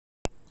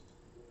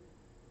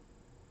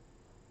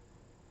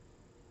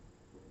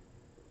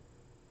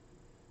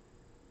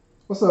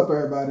What's up,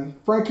 everybody?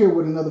 Frank here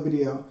with another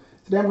video.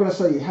 Today I'm going to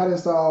show you how to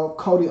install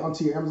Kodi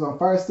onto your Amazon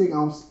Firestick.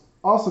 I'm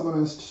also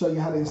going to show you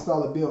how to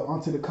install a build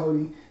onto the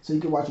Kodi so you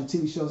can watch your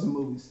TV shows and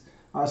movies.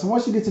 Alright, so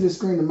once you get to this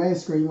screen, the main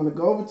screen, you want to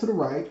go over to the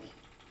right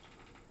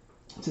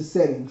to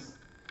settings.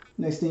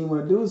 Next thing you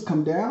want to do is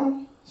come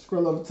down,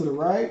 scroll over to the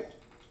right,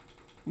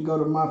 and go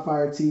to My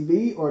Fire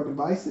TV or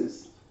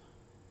devices.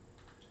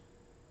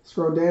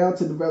 Scroll down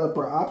to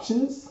developer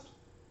options,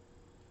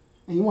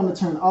 and you want to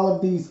turn all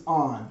of these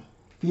on.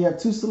 If you have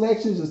two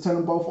selections, just turn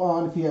them both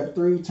on. If you have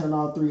three, turn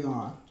all three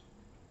on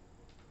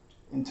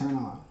and turn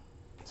on.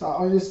 So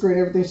on your screen,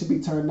 everything should be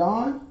turned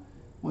on.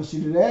 Once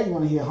you do that, you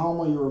want to hit home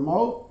on your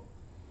remote.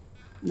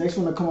 Next,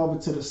 you want to come over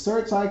to the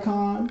search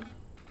icon,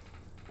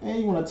 and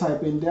you want to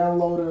type in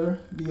downloader,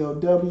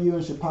 DOW, and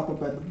it should pop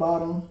up at the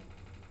bottom.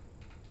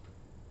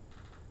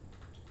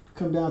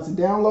 Come down to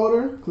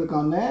downloader, click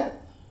on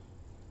that,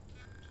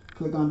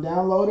 click on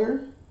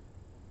downloader,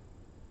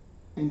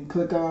 and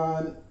click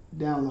on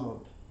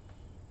download.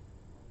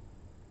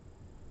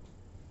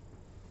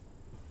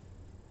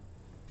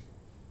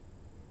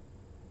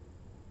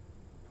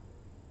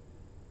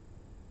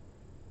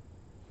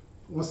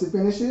 Once it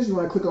finishes, you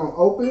want to click on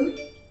open.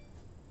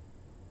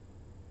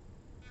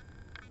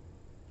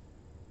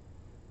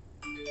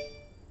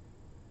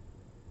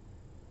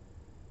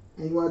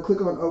 And you want to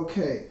click on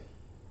OK.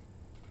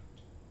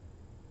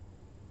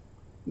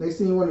 Next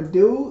thing you want to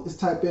do is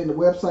type in the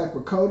website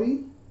for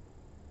Kodi.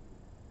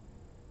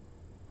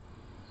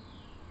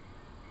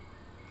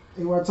 And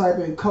you want to type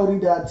in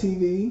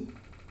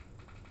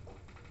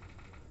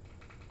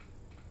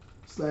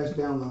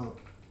Kodi.tv/download.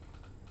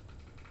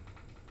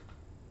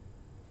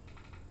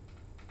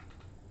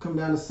 Come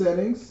down to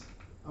settings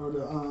or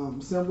the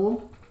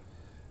symbol,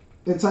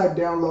 then type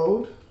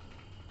download.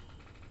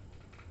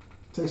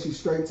 Takes you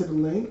straight to the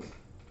link,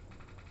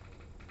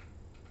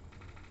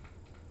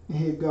 and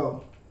hit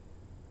go.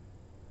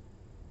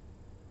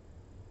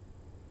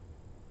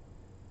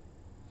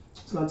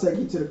 It's going to take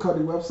you to the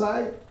Kodi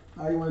website.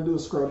 All you want to do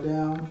is scroll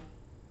down,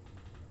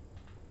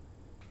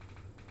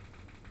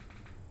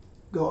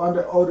 go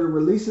under older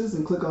releases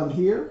and click on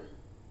here.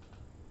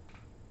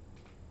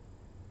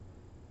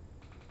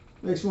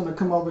 Next, you want to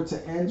come over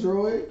to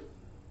Android,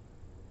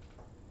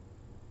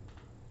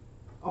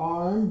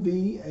 ARM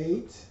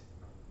v8.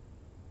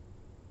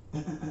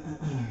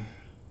 Then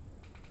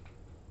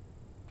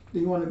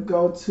you want to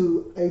go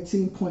to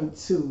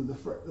 18.2,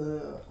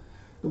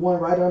 the one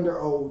right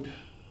under old.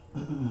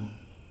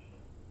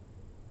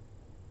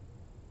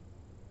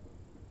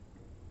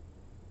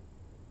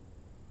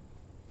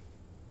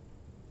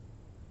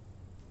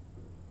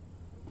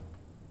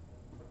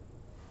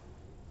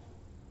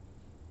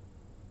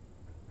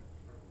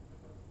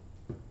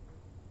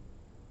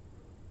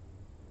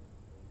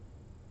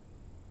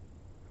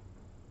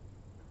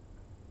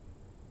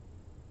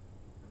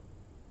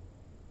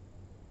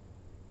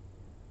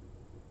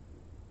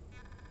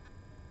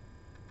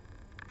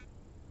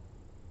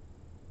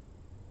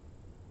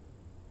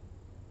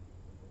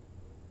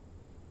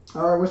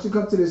 All right, once you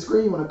come to this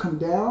screen, you want to come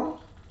down.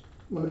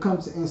 You want to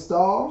come to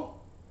install.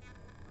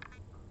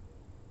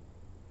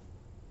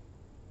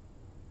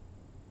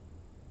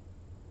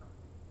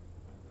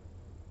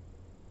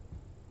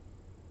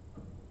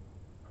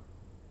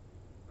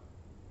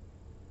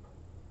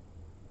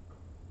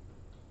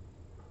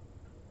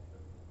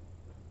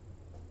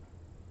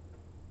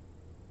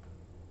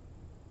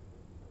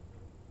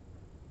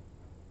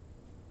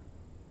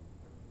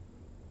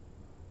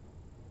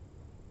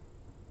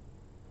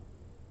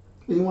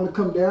 Then you want to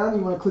come down,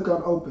 you want to click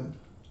on open.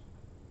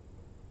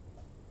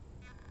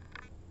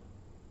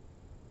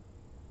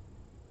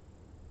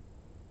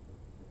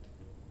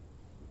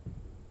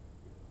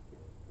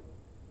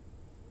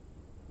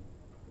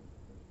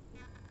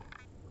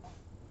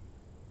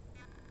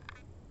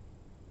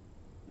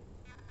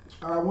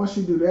 All right, once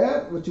you do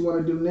that, what you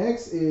want to do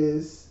next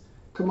is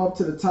come up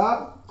to the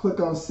top, click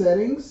on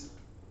settings,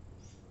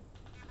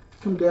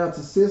 come down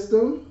to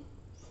system,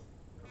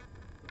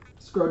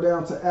 scroll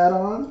down to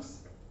add-ons.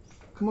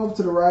 Come over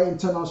to the right and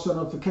turn on show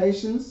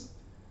notifications.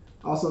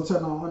 Also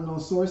turn on unknown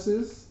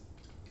sources.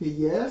 Hit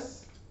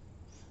yes.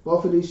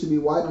 Both of these should be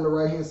white on the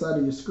right hand side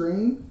of your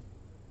screen.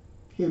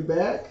 Hit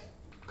back.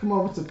 Come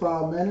over to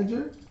file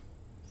manager.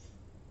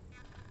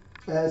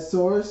 Add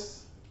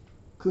source.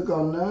 Click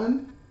on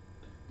none.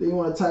 Then you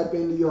want to type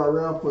in the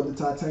URL for the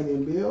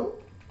titanium build.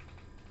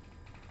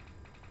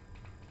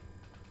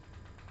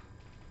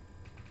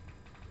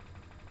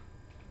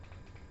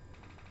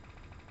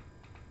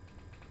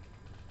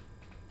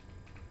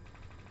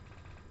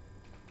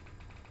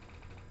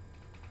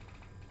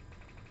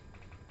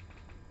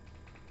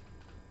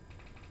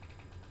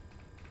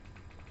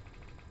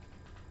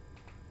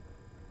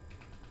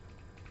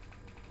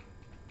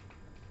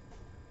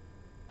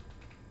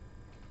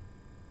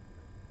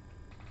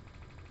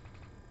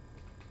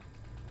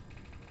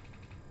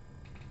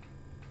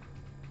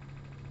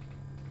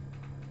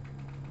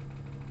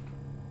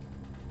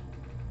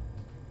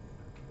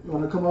 You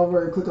want to come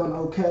over and click on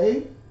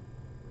OK.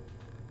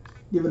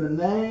 Give it a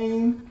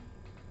name.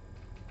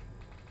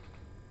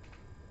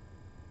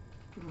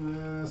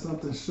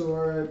 Something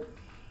short.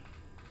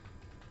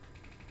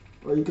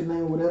 Or you can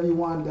name whatever you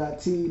want,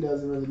 .t,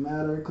 doesn't really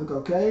matter. Click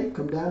OK,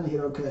 come down and hit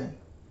OK.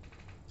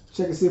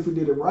 Check and see if we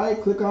did it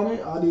right. Click on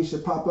it, all these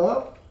should pop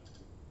up.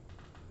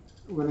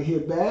 We're gonna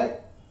hit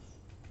back,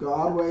 go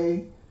all the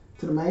way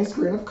to the main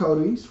screen of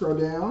Kodi, scroll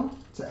down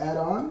to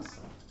add-ons.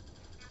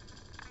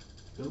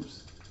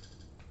 Oops.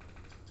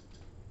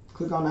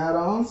 Click on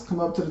add-ons, come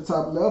up to the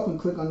top left and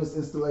click on this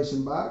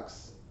installation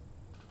box.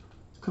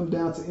 Come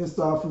down to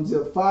install from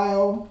zip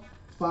file,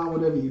 find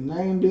whatever you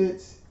named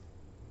it.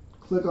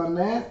 Click on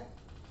that.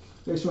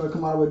 Make sure to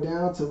come all the way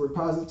down to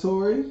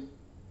repository.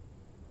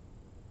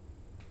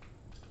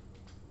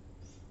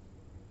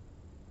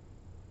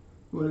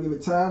 We're going to give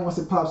it time. Once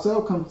it pops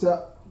up, come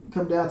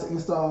down to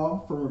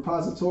install from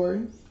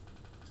repository.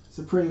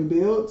 Supreme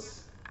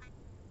builds.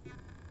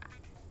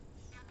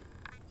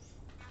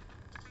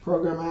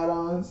 Program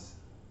add-ons.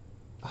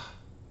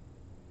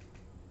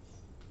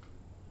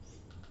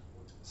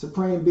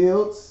 Supreme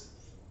builds.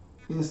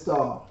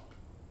 Install.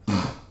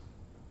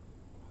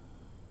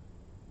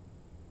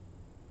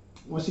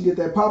 Once you get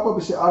that pop-up,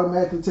 it should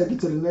automatically take you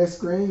to the next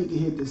screen. You can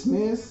hit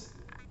dismiss,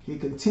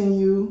 hit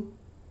continue,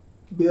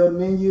 build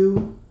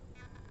menu.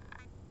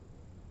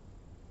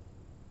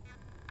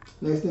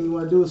 Next thing you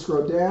want to do is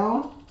scroll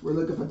down. We're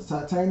looking for the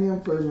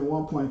titanium version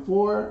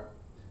 1.4,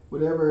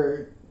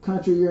 whatever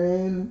country you're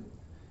in,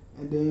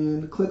 and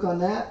then click on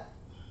that.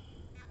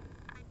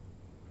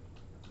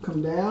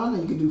 Come down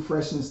and you can do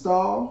fresh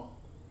install,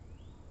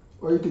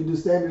 or you can do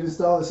standard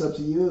install. It's up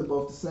to you. They're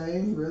both the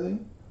same, really.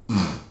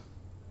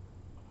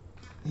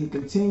 Hit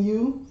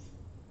continue.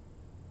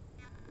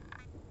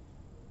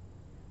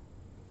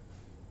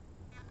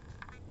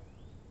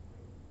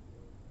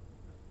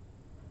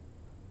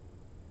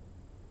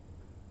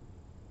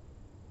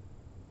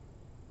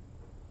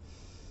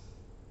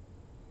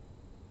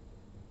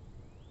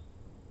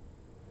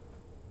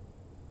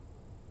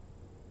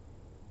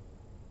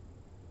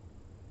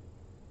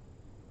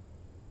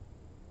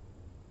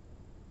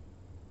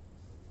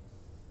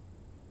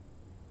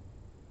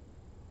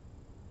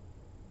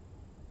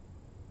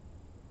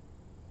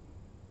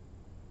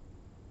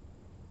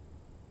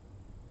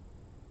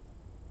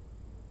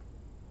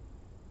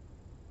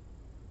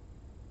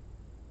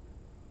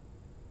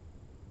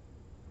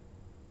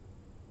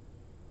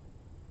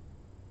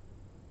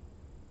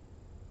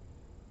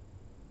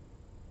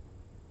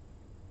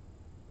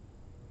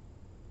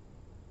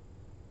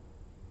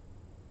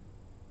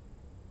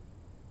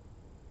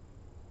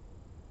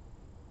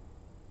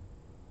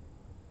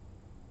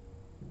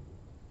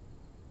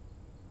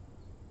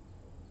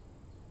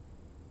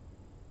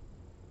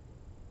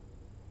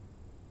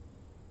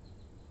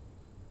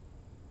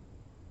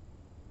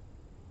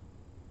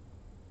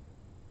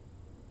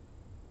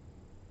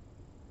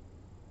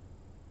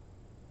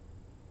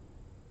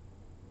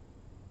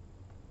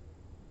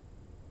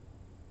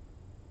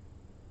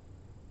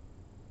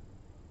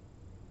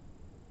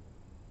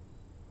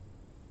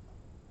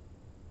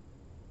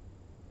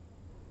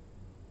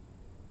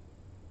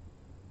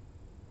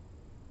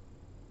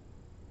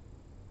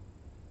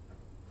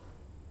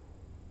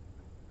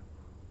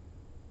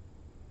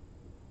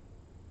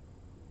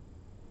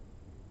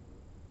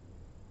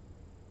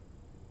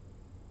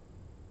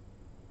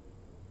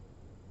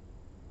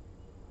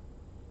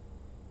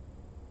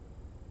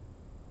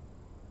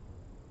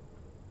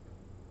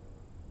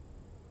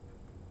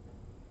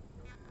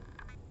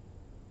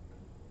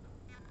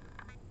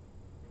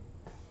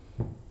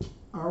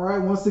 All right,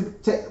 once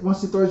it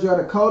throws you out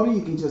of Kodi,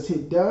 you can just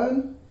hit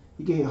done.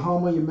 You can hit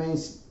home on your main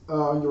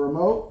on your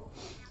remote.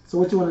 So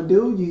what you want to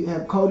do, you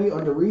have Kodi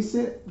under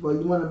recent, but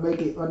you want to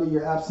make it under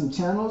your apps and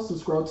channels. So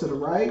scroll to the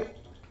right,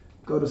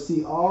 go to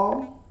see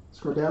all,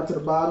 scroll down to the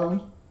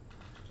bottom,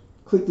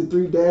 click the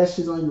 3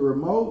 dashes on your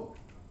remote,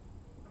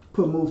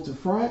 put move to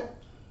front.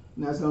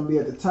 Now it's going to be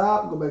at the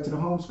top. Go back to the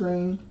home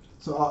screen.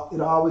 So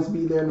it'll always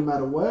be there no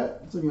matter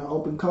what. So you're going to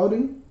open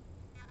Kodi.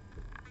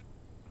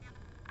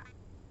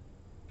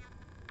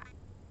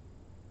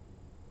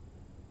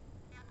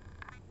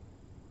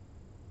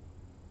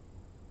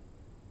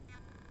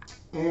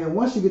 And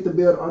once you get the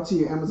build onto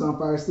your Amazon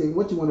Fire Stick,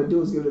 what you want to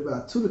do is give it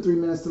about 2 to 3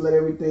 minutes to let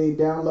everything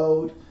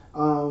download.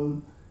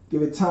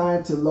 Give it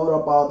time to load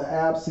up all the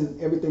apps and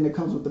everything that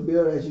comes with the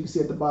build. As you can see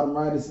at the bottom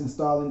right, it's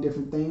installing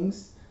different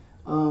things.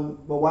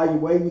 But while you're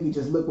waiting, you can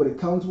just look what it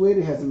comes with.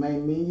 It has a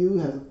main menu,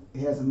 it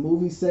has a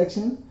movie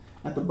section.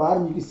 At the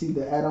bottom, you can see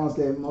the add-ons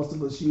that most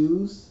of us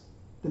use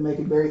to make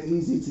it very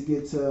easy to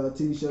get to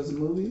TV shows and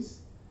movies.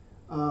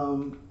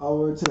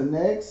 Over to the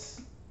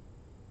next.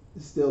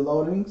 It's still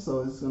loading,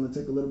 so it's going to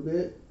take a little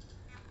bit.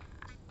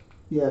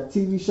 You have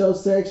TV show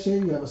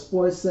section, you have a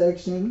sports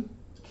section,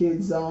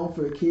 kids zone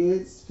for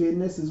kids,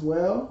 fitness as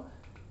well,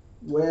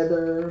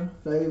 weather,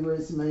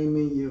 favorites, main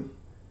menu.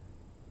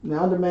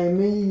 Now under main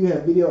menu, you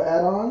have video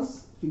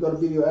add-ons. If you go to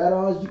video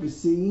add-ons, you can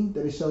see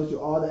that it shows you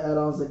all the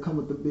add-ons that come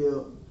with the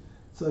build.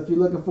 So if you're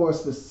looking for a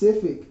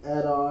specific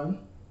add-on,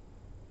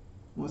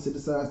 once it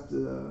decides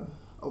to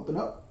open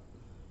up,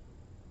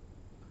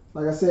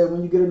 Like I said,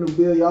 when you get a new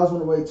build, you always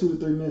want to wait 2 to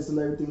 3 minutes to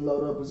let everything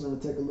load up. It's going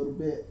to take a little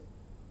bit.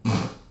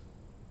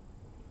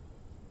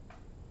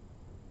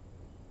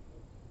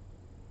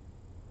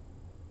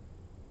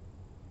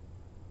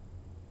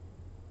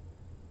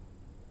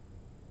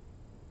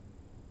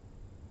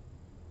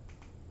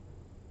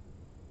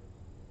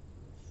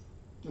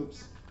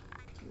 Oops.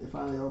 It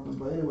finally opened.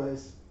 But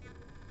anyways,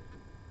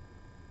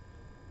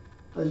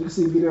 as you can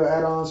see, video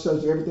add-ons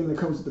shows you everything that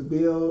comes with the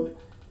build.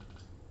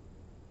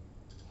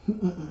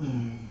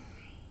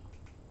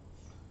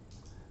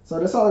 So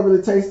that's all it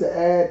really takes to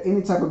add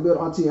any type of build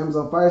onto your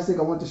Amazon Fire Stick.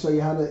 I want to show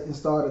you how to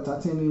install the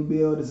titanium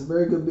build. It's a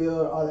very good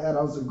build. All the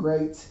add-ons are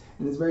great,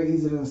 and it's very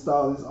easy to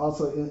install. It's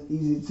also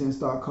easy to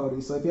install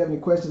Kodi. So if you have any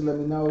questions, let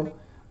me know.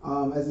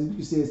 As you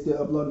can see, it's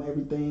still uploading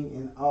everything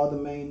and all the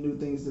main new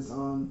things that's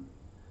on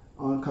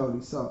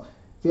Kodi. So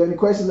if you have any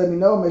questions, let me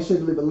know. Make sure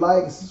to leave a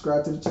like and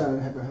subscribe to the channel.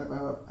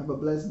 Have a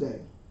blessed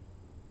day.